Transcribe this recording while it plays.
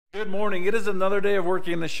Good morning. It is another day of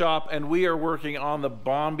working in the shop, and we are working on the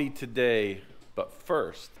Bombi today. But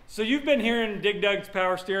first, so you've been hearing Dig Dug's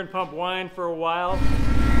power steering pump whine for a while.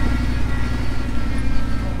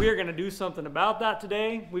 We are going to do something about that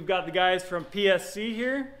today. We've got the guys from PSC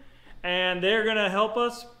here, and they're going to help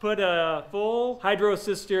us put a full hydro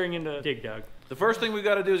assist steering into Dig Dug. the first thing we've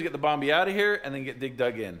got to do is get the Bombi out of here and then get Dig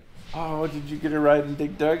Dug in. Oh, did you get a ride in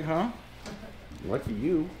Dig Dug, huh? Lucky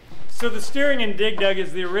you. So the steering in Dig Dug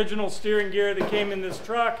is the original steering gear that came in this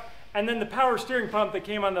truck, and then the power steering pump that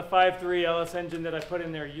came on the 5.3 LS engine that I put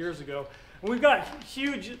in there years ago. And we've got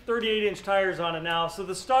huge 38-inch tires on it now, so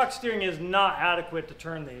the stock steering is not adequate to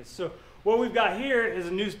turn these. So what we've got here is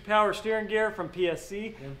a new power steering gear from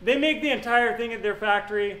PSC. They make the entire thing at their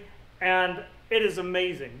factory, and it is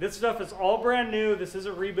amazing. This stuff is all brand new. This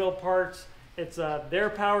isn't rebuild parts. It's their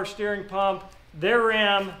power steering pump, their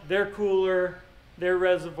ram, their cooler, their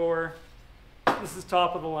reservoir. This is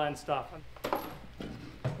top of the line stuff.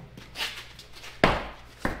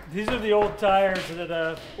 These are the old tires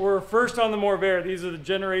that were first on the MORR. These are the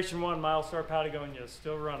Generation 1 Milestar Patagonias,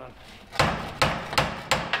 still running.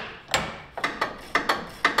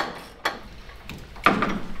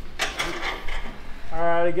 All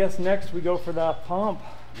right, I guess next we go for that pump.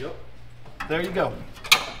 Yep. There you go.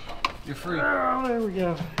 You're free. Oh, there we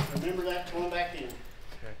go. Remember that going back in.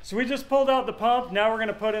 So we just pulled out the pump. Now we're going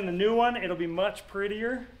to put in the new one. It'll be much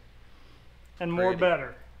prettier and more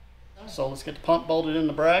better. So let's get the pump bolted in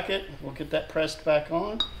the bracket. We'll get that pressed back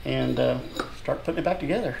on and start putting it back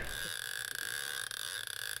together.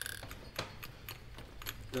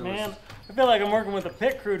 Man, I feel like I'm working with a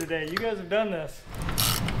pit crew today. You guys have done this.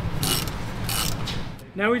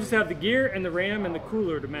 Now we just have the gear and the ram and the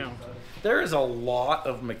cooler to mount. There is a lot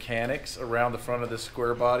of mechanics around the front of this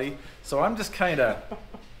square body, so I'm just kind of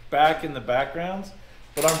back in the backgrounds,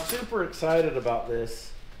 but I'm super excited about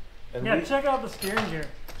this. And yeah, check out the steering gear.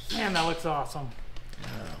 Man, that looks awesome. Yeah.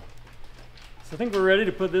 So I think we're ready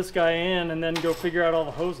to put this guy in and then go figure out all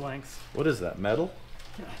the hose lengths. What is that, metal?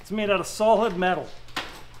 Yeah, it's made out of solid metal.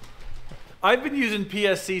 I've been using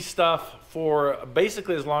PSC stuff for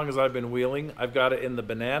basically as long as I've been wheeling. I've got it in the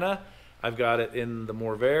Banana, I've got it in the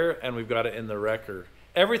MORR, and we've got it in the Wrecker.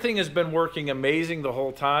 Everything has been working amazing the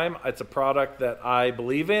whole time. It's a product that I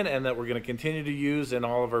believe in and that we're going to continue to use in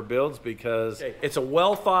all of our builds because it's a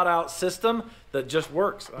well thought out system that just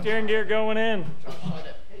works. Steering gear going in.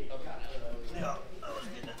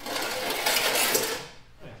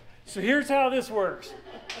 So here's how this works.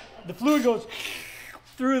 The fluid goes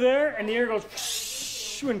through there and the air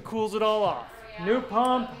goes and cools it all off. New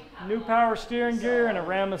pump, new power steering gear, and a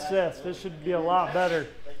ram assist. This should be a lot better.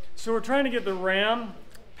 So we're trying to get the ram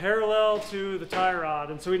parallel to the tie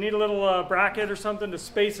rod, and so we need a little bracket or something to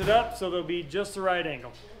space it up so they'll be just the right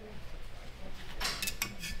angle.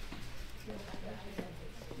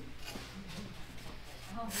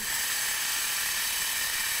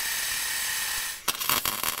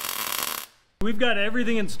 We've got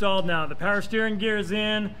everything installed now. The power steering gear is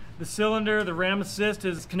in, the cylinder, the ram assist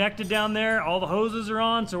is connected down there, all the hoses are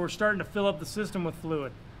on, so we're starting to fill up the system with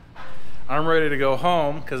fluid. I'm ready to go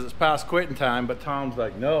home because it's past quitting time, but Tom's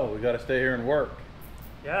like, no, we got to stay here and work.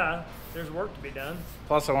 Yeah, there's work to be done.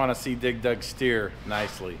 Plus, I want to see Dig Dug steer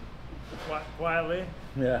nicely. Quietly.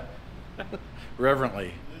 Yeah.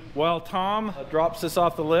 Reverently. While Tom drops this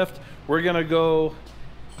off the lift, we're going to go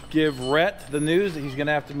give Rhett the news that he's going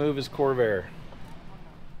to have to move his Corvair.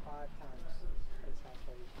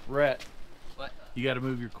 Rhett, what? You got to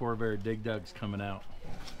move your Corvair. Dig Dug's coming out.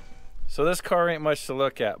 So this car ain't much to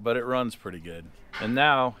look at, but it runs pretty good. And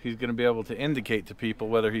now he's going to be able to indicate to people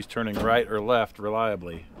whether he's turning right or left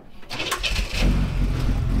reliably.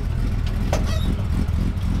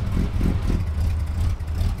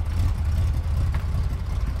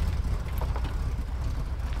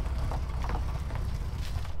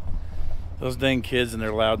 Those dang kids and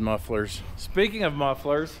their loud mufflers. Speaking of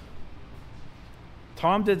mufflers,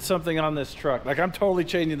 Tom did something on this truck. Like, I'm totally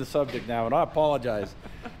changing the subject now, and I apologize.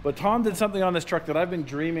 But Tom did something on this truck that I've been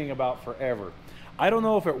dreaming about forever. I don't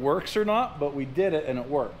know if it works or not, but we did it and it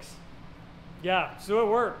works. Yeah, so it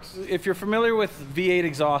works. If you're familiar with V8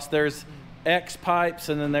 exhaust, there's X pipes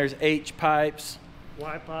and then there's H pipes.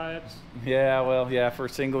 Y pipes. Yeah, well, yeah, for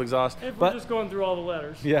single exhaust. If we're just going through all the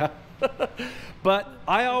letters. Yeah. But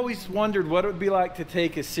I always wondered what it would be like to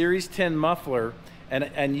take a Series 10 muffler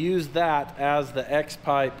and use that as the X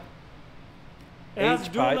pipe. It has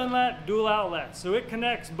dual inlet, dual outlet. So it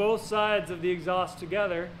connects both sides of the exhaust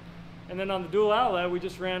together. And then on the dual outlet, we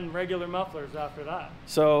just ran regular mufflers after that.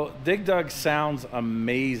 So Dig Dug sounds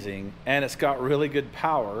amazing, and it's got really good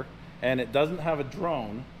power, and it doesn't have a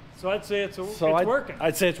drone. So I'd say it's working.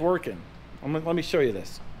 I'd say it's working. Let me show you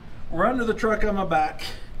this. We're under the truck on my back.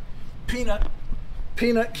 Peanut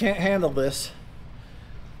can't handle this.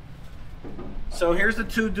 So here's the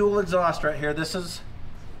two dual exhaust right here. This is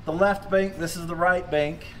the left bank, this is the right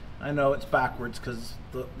bank. I know it's backwards because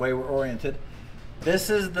the way we're oriented.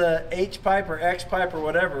 This is the H pipe or X pipe or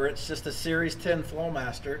whatever. It's just a Series 10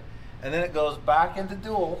 Flowmaster. And then it goes back into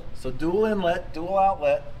dual. So dual inlet, dual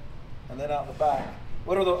outlet, and then out the back.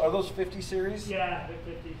 What are those? Are those 50 series? Yeah,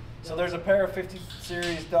 50. So there's a pair of 50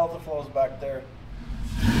 series Delta Flows back there.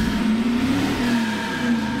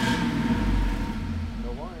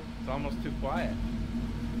 Don't worry, it's almost too quiet.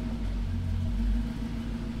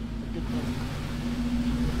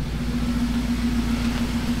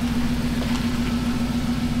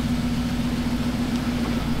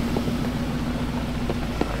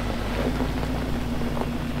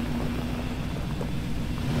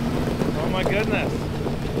 Oh my goodness.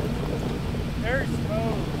 Very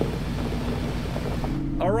smooth.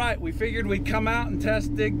 All right, we figured we'd come out and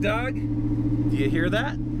test Dig Dug. Do you hear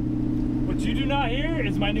that? What you do not hear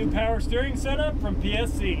is my new power steering setup from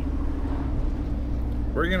PSC.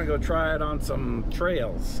 We're gonna go try it on some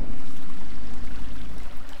trails.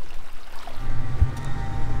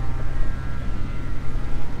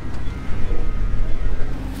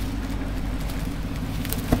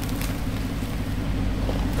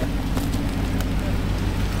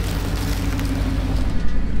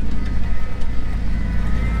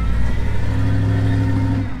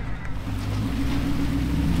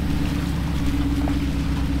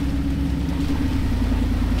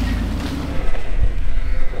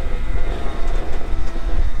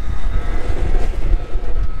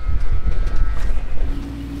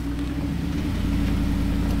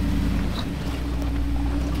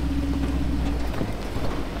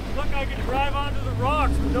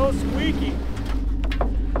 No squeaking.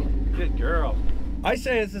 Good girl. I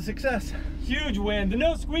say it's a success. Huge win. The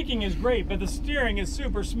no squeaking is great, but the steering is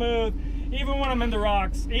super smooth. Even when I'm in the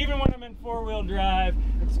rocks, even when I'm in four-wheel drive,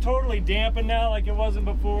 it's totally dampened now like it wasn't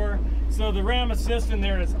before. So the Ram Assist in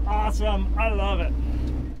there is awesome. I love it.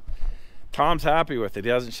 Tom's happy with it.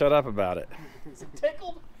 He hasn't shut up about it. Is he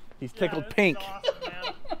tickled? He's tickled pink. Awesome,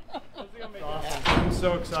 man. This is gonna be awesome. I'm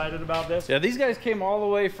so excited about this. Yeah, these guys came all the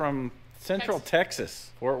way from Central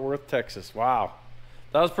Texas, Fort Worth, Texas. Wow.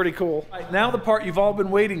 That was pretty cool. Right, now the part you've all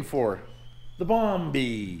been waiting for. The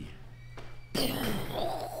Bombi.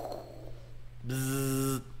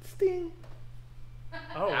 Bzzz. Sting.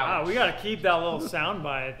 Oh wow, we gotta keep that little sound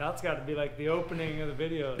bite. That's gotta be like the opening of the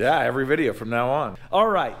video. Yeah, every video from now on. All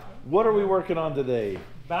right, what are we working on today?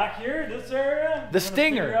 Back here, this area. The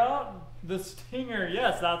Stinger. The Stinger,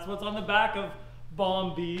 yes, that's what's on the back of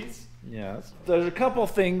Bombis. Yes. There's a couple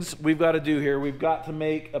things we've got to do here. We've got to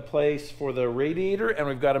make a place for the radiator, and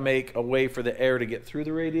we've got to make a way for the air to get through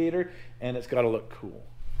the radiator, and it's got to look cool.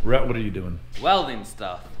 Rhett, what are you doing? Welding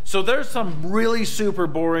stuff. So there's some really super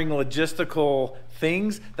boring logistical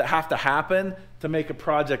things that have to happen to make a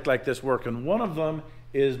project like this work, and one of them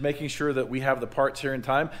is making sure that we have the parts here in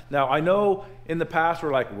time. Now, I know in the past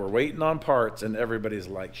we're like, we're waiting on parts, and everybody's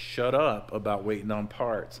like, shut up about waiting on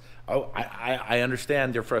parts. Oh, I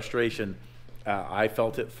understand your frustration. I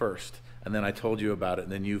felt it first, and then I told you about it,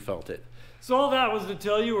 and then you felt it. So all that was to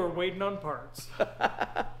tell you we're waiting on parts.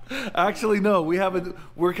 Actually, no, we haven't.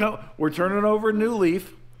 We're turning over a new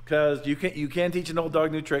leaf because you can't teach an old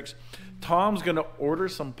dog new tricks. Tom's gonna order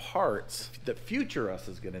some parts that future us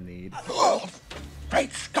is gonna need. Oh,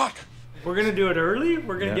 great Scott! We're gonna do it early?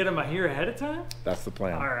 We're gonna get them here ahead of time? That's the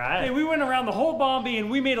plan. All right. Hey, we went around the whole Bombi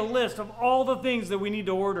and we made a list of all the things that we need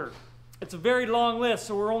to order. It's a very long list,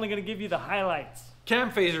 so we're only gonna give you the highlights.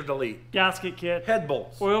 Cam phaser delete. Gasket kit. Head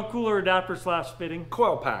bolts. Oil cooler adapter / fitting.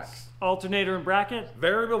 Coil packs. Alternator and bracket.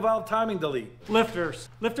 Variable valve timing delete. Lifters.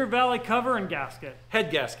 Lifter valley cover and gasket.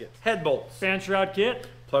 Head gasket. Head bolts. Fan shroud kit.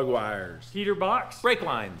 Plug wires. Heater box. Brake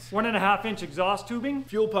lines. 1.5-inch exhaust tubing.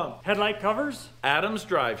 Fuel pump. Headlight covers. Adams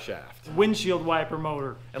drive shaft. Windshield wiper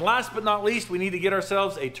motor. And last but not least, we need to get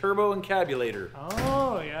ourselves a turbo encabulator.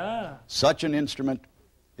 Oh, yeah. Such an instrument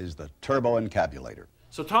is the turbo encabulator.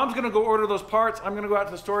 So Tom's gonna go order those parts. I'm gonna go out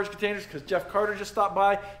to the storage containers because Jeff Carter just stopped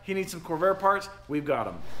by. He needs some Corvair parts. We've got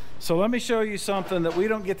them. So let me show you something that we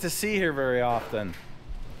don't get to see here very often.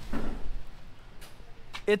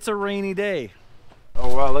 It's a rainy day.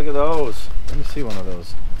 Oh wow, look at those. Let me see one of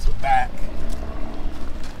those. It's the back.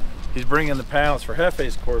 He's bringing the panels for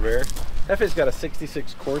Hefe's Corvair. Hefe's got a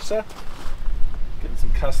 66 Corsa. Getting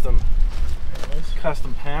some custom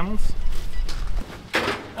panels.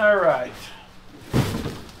 All right.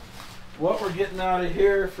 What we're getting out of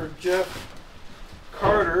here for Jeff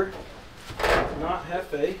Carter, not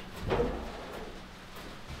Hefe,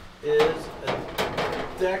 is a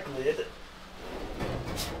deck lid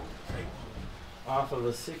off of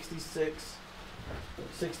a 66,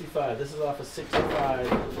 65. This is off a 65.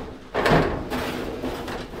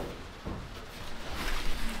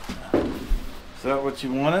 Is that what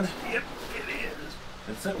you wanted? Yep, it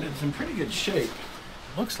is. It's in pretty good shape.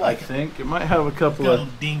 Looks I like think it might have a couple got a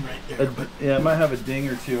of ding right there. But yeah, it might have a ding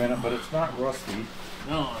or two in it, but it's not rusty.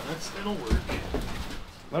 no, it'll work.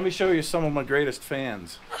 Let me show you some of my greatest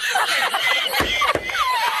fans.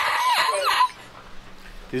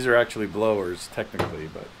 These are actually blowers, technically,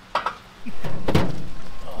 but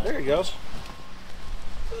there he goes.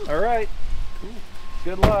 All right.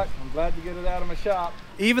 Good luck. I'm glad to get it out of my shop.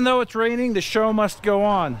 Even though it's raining, the show must go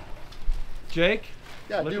on. Jake?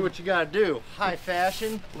 Gotta do what you gotta do. High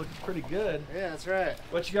fashion. Looking pretty good. Yeah, that's right.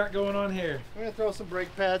 What you got going on here? I'm gonna throw some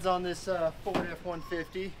brake pads on this Ford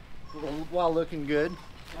F-150 while looking good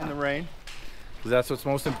in the rain. Because that's what's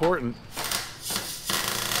most important.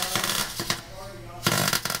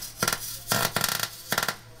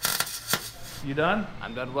 You done?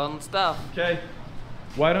 I'm done welding stuff. Okay.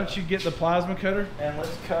 Why don't you get the plasma cutter and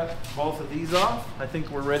let's cut both of these off. I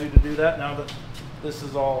think we're ready to do that now that this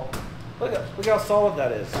is all, look how solid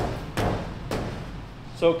that is.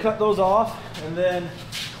 So cut those off and then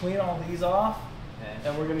clean all these off,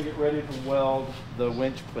 and we're gonna get ready to weld the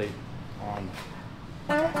winch plate on.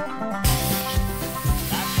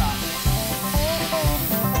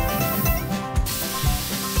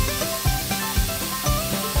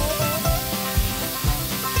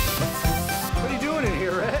 What are you doing in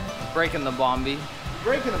here, Rhett? Breaking the Bombi.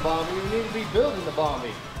 Breaking the Bombi. You need to be building the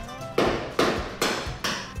Bombi.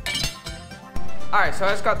 All right, so I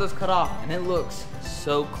just got those cut off, and it looks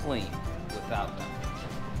so clean without them.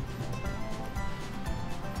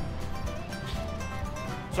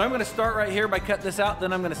 So I'm gonna start right here by cutting this out,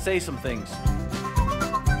 then I'm gonna say some things.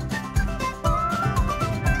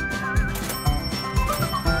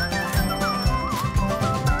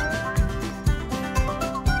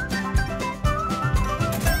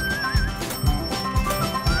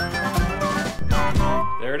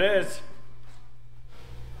 There it is.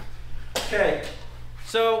 Okay,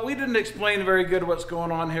 so we didn't explain very good what's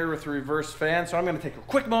going on here with the reverse fan, so I'm going to take a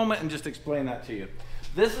quick moment and just explain that to you.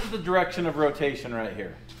 This is the direction of rotation right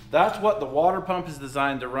here. That's what the water pump is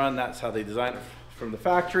designed to run. That's how they designed it from the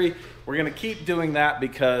factory. We're going to keep doing that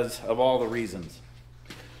because of all the reasons.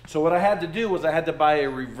 So what I had to do was I had to buy a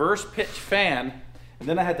reverse pitch fan, and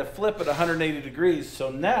then I had to flip it 180 degrees. So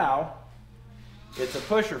now it's a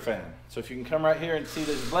pusher fan. So if you can come right here and see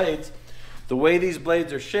these blades, the way these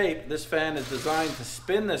blades are shaped, this fan is designed to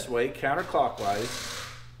spin this way counterclockwise,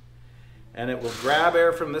 and it will grab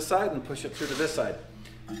air from this side and push it through to this side.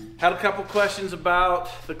 Had a couple questions about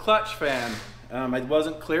the clutch fan. It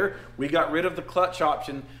wasn't clear. We got rid of the clutch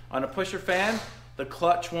option. On a pusher fan, the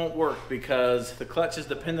clutch won't work because the clutch is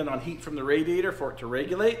dependent on heat from the radiator for it to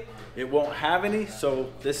regulate. It won't have any,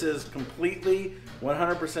 so this is completely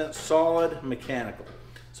 100% solid mechanical.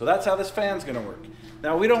 So that's how this fan's gonna work.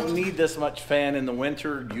 Now we don't need this much fan in the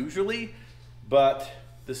winter usually, but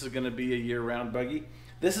this is gonna be a year-round buggy.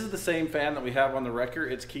 This is the same fan that we have on the Wrecker.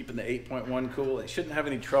 It's keeping the 8.1 cool. It shouldn't have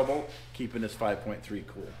any trouble keeping this 5.3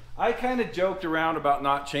 cool. I kind of joked around about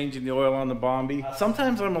not changing the oil on the Bombi.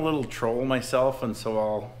 Sometimes I'm a little troll myself, and so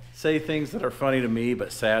I'll say things that are funny to me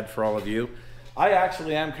but sad for all of you. I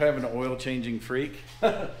actually am kind of an oil changing freak.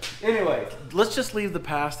 Anyway, let's just leave the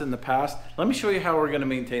past in the past. Let me show you how we're gonna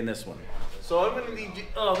maintain this one. So I'm gonna need you,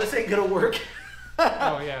 oh, this ain't gonna work.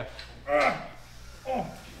 Oh yeah.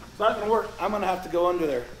 It's not gonna work. I'm gonna have to go under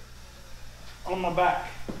there, on my back,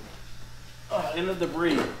 in the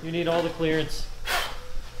debris. You need all the clearance.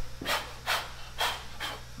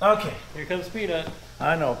 Okay. Here comes Peanut.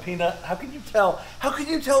 I know, Peanut. How can you tell? How can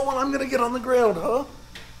you tell when I'm gonna get on the ground, huh?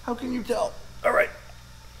 How can you tell? All right.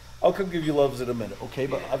 I'll come give you loves in a minute, okay?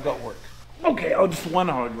 But I've got work. Okay, I'll just one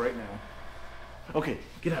hug right now. Okay,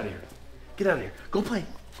 get out of here. Get out of here. Go play.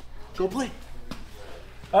 Go play.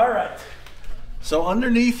 All right. So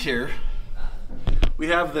underneath here, we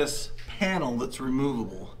have this panel that's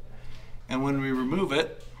removable. And when we remove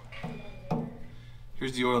it,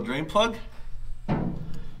 here's the oil drain plug.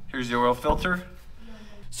 Here's the oil filter.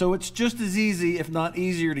 So it's just as easy, if not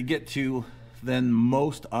easier, to get to than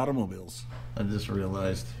most automobiles. I just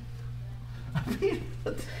realized.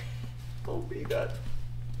 Don't be that.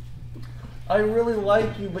 I really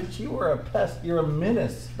like you, but you are a pest. You're a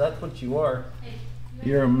menace. That's what you are.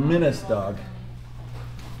 You're a menace, dog.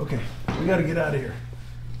 Okay, we gotta get out of here.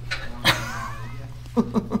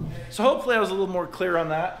 So hopefully I was a little more clear on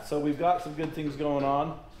that. So we've got some good things going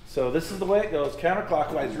on. So this is the way it goes,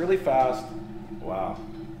 counterclockwise, really fast. Wow.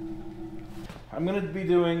 I'm gonna be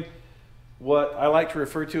doing what I like to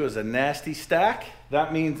refer to as a nasty stack.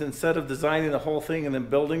 That means instead of designing the whole thing and then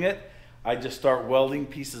building it, I just start welding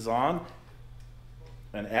pieces on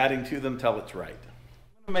and adding to them till it's right.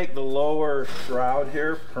 I'm gonna make the lower shroud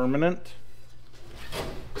here permanent,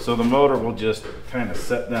 so the motor will just kind of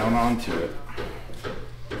set down onto it.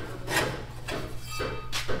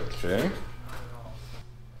 Okay.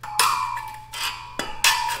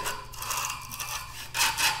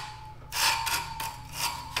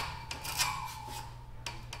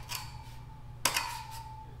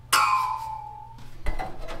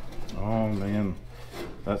 Oh man,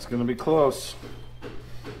 that's gonna be close.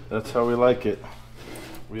 That's how we like it.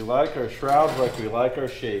 We like our shrouds like we like our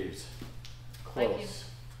shaves. Close.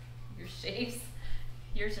 Like your shaves,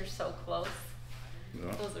 yours are so close.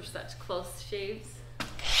 Yeah. Those are such close shaves.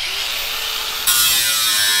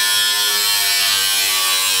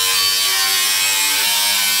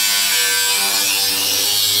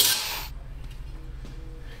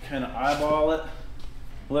 Kind of eyeball it,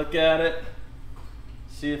 look at it,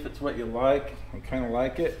 see if it's what you like. I kind of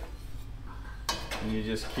like it, and you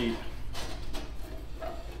just keep.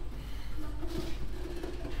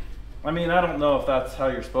 I mean, I don't know if that's how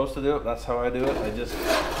you're supposed to do it. That's how I do it.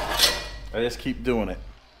 I just keep doing it.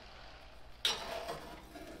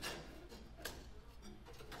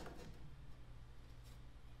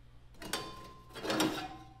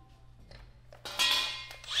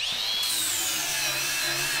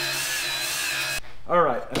 All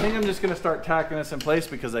right, I think I'm just gonna start tacking this in place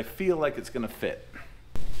because I feel like it's gonna fit.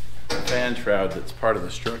 Fan shroud that's part of the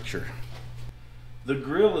structure. The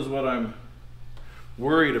grill is what I'm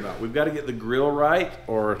worried about. We've got to get the grill right,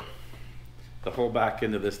 or the whole back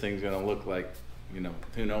end of this thing's gonna look like, you know,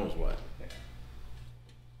 who knows what.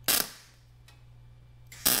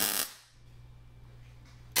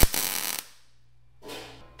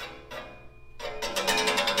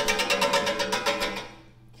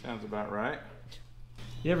 Sounds about right.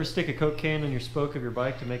 You ever stick a Coke can on your spoke of your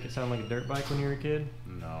bike to make it sound like a dirt bike when you were a kid?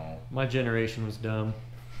 No. My generation was dumb.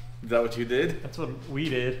 Is that what you did? That's what we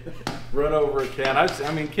did. Run over a can.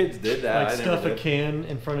 I mean, kids did that. Like I stuff never a did. can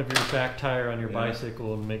in front of your back tire on your Yeah.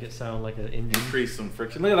 bicycle and make it sound like an engine. Increase some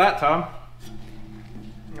friction. Look at that, Tom.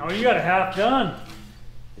 Oh, you got a half done.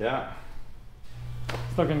 Yeah,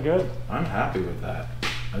 It's looking good. I'm happy with that.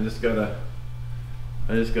 I just gotta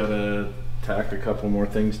tack a couple more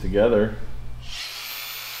things together.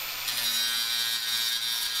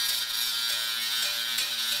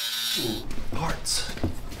 Ooh, parts.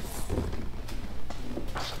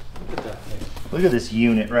 Look at this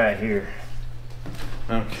unit right here.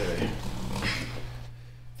 Okay.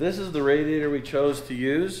 This is the radiator we chose to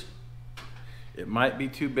use. It might be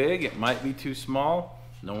too big, it might be too small.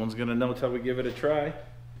 No one's gonna know till we give it a try.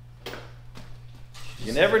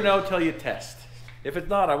 You never know till you test. If it's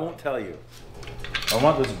not, I won't tell you. I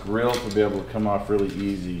want this grill to be able to come off really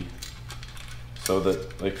easy, so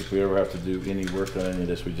that, like, if we ever have to do any work on any of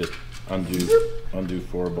this, we just undo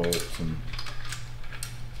 4 bolts, and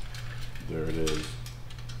there it is.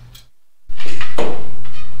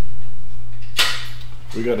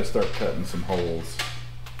 We got to start cutting some holes.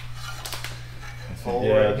 Hole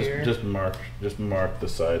Yeah, right here? just mark the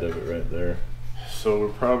side of it right there. So we're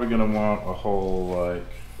probably gonna want a hole like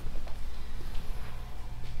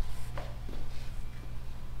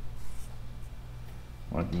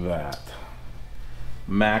that,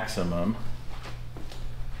 maximum.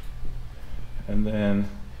 And then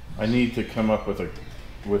I need to come up with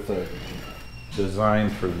a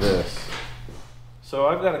design for this. So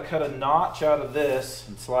I've got to cut a notch out of this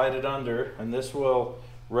and slide it under, and this will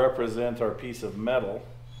represent our piece of metal.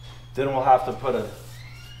 Then we'll have to put a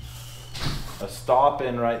stop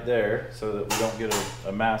in right there so that we don't get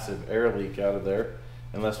a massive air leak out of there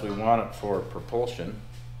unless we want it for propulsion.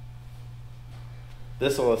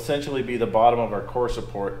 This will essentially be the bottom of our core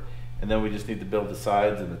support, and then we just need to build the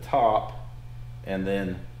sides and the top and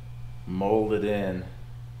then mold it in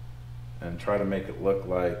and try to make it look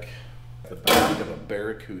like the back of a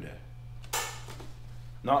barracuda.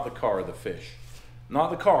 Not the car, the fish. Not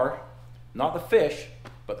the car, not the fish,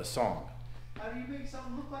 but the song. How do you make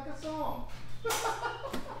something look like a song?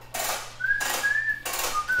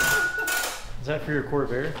 Is that for your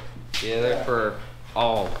Corvair? Yeah, they're for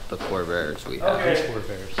all the Corvairs we have. Okay. These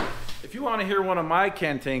Corvairs. If you want to hear one of my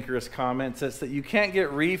cantankerous comments, it's that you can't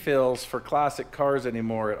get refills for classic cars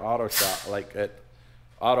anymore at auto shop, like at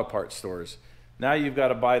auto parts stores. Now you've got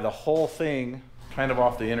to buy the whole thing kind of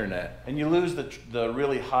off the internet, and you lose the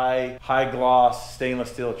really high gloss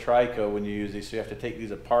stainless steel trico when you use these. So you have to take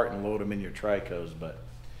these apart and load them in your tricos. But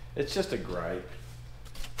It's just a gripe.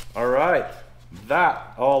 All right,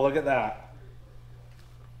 that, oh, look at that.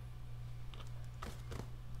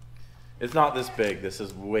 It's not this big. This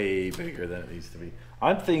is way bigger than it needs to be.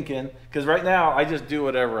 I'm thinking, because right now I just do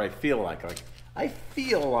whatever I feel like. Like, I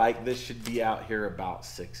feel like this should be out here about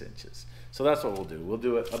 6 inches. So that's what we'll do. We'll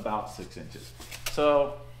do it about 6 inches.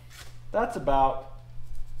 So that's about,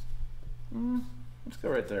 let's go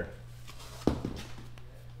right there.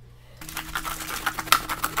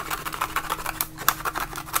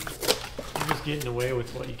 You're just getting away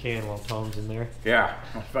with what you can while Tom's in there. Yeah,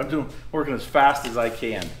 I'm working as fast as I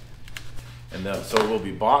can. And so we'll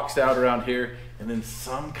be boxed out around here, and then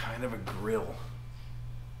some kind of a grill.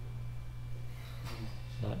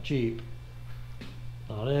 Not cheap.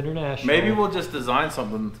 Not international. Maybe we'll just design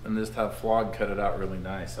something and just have Flog cut it out really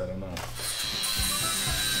nice. I don't know.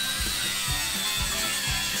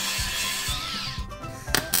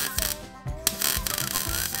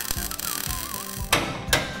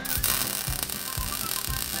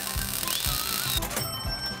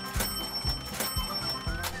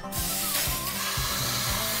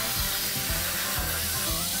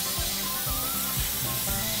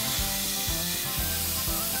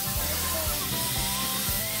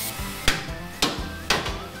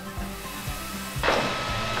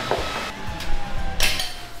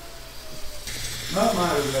 Not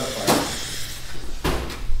mine, we got a fire.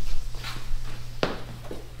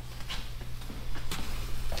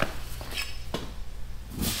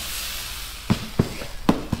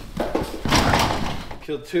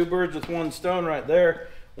 Killed 2 birds with 1 stone right there.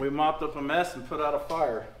 We mopped up a mess and put out a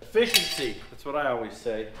fire. Efficiency, that's what I always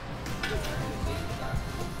say.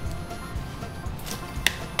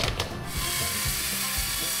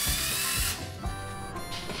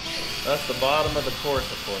 That's the bottom of the core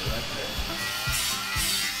support right there.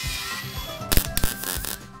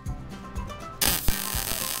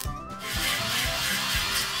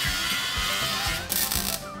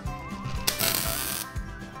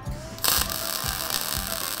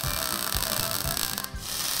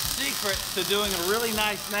 Secret to doing a really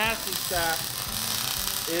nice nasty stack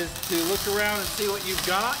is to look around and see what you've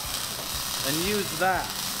got and use that.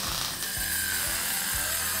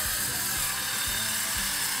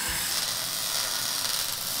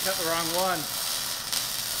 Cut the wrong one.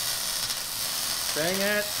 Dang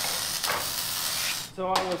it. So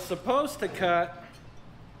I was supposed to cut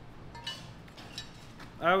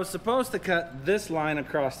this line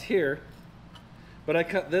across here, but I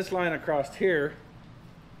cut this line across here.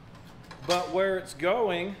 But where it's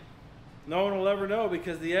going, no one will ever know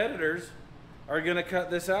because the editors are gonna cut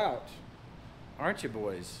this out. Aren't you,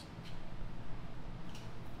 boys?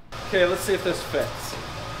 Okay, let's see if this fits.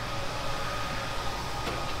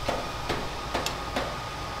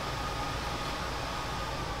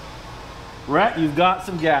 Rhett, you've got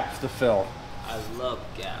some gaps to fill. I love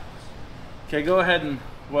gaps. Okay, go ahead and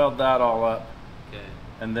weld that all up. Okay.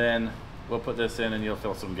 And then we'll put this in and you'll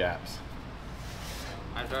fill some gaps.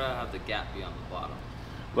 I'd rather have the gap be on the bottom.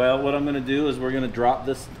 Well, what I'm gonna do is we're gonna drop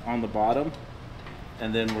this on the bottom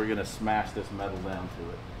and then we're gonna smash this metal down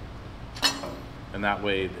to it. And that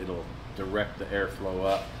way it'll direct the airflow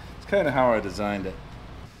up. It's kind of how I designed it.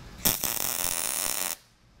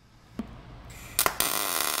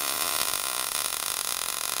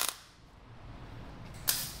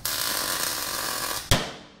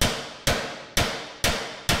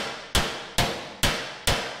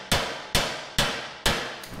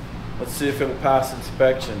 Let's see if it'll pass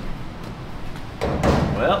inspection.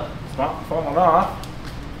 Well, it's not falling off.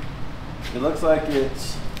 It looks like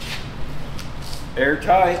it's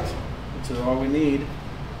airtight, which is all we need.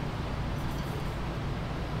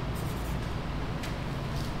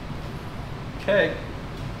 Okay.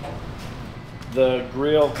 The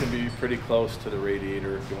grill can be pretty close to the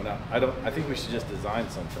radiator going out. I think we should just design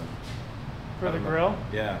something. For the grill?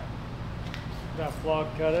 Yeah. Got Flog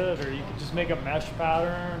cut it, or you could just make a mesh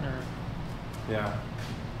pattern, or Yeah.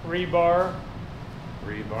 rebar.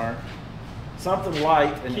 Rebar. Something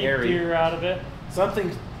light and Keep airy. deer out of it.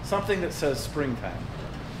 Something that says springtime.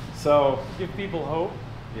 So Give people hope.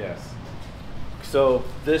 yes. So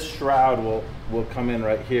this shroud will come in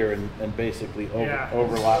right here and basically overlap fill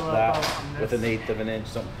that up on with this. 1/8 of an inch.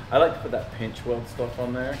 So I like to put that pinch weld stuff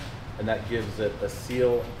on there, and that gives it a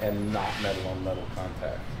seal and not metal on metal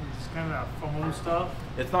contact. It's kind of that foam stuff.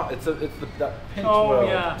 It's not. It's that pinch Oh, weld.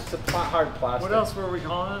 yeah. It's a hard plastic. What else were we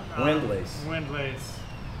calling it? Wind lace. Wind lace.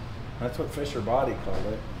 That's what Fisher Body called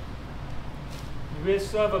it. Do we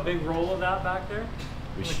still have a big roll of that back there?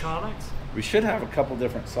 We In the sh- comics? We should have a couple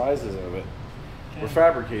different sizes of it. Okay. We're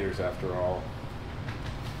fabricators after all,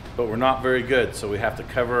 but we're not very good, so we have to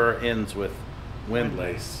cover our ends with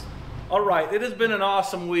Windlace. All right, it has been an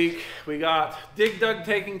awesome week. We got Dig Dug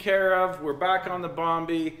taken care of. We're back on the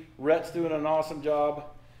Bombi. Rhett's doing an awesome job.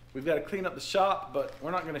 We've got to clean up the shop, but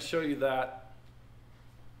we're not going to show you that.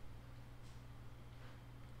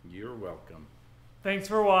 You're welcome. Thanks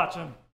for watching.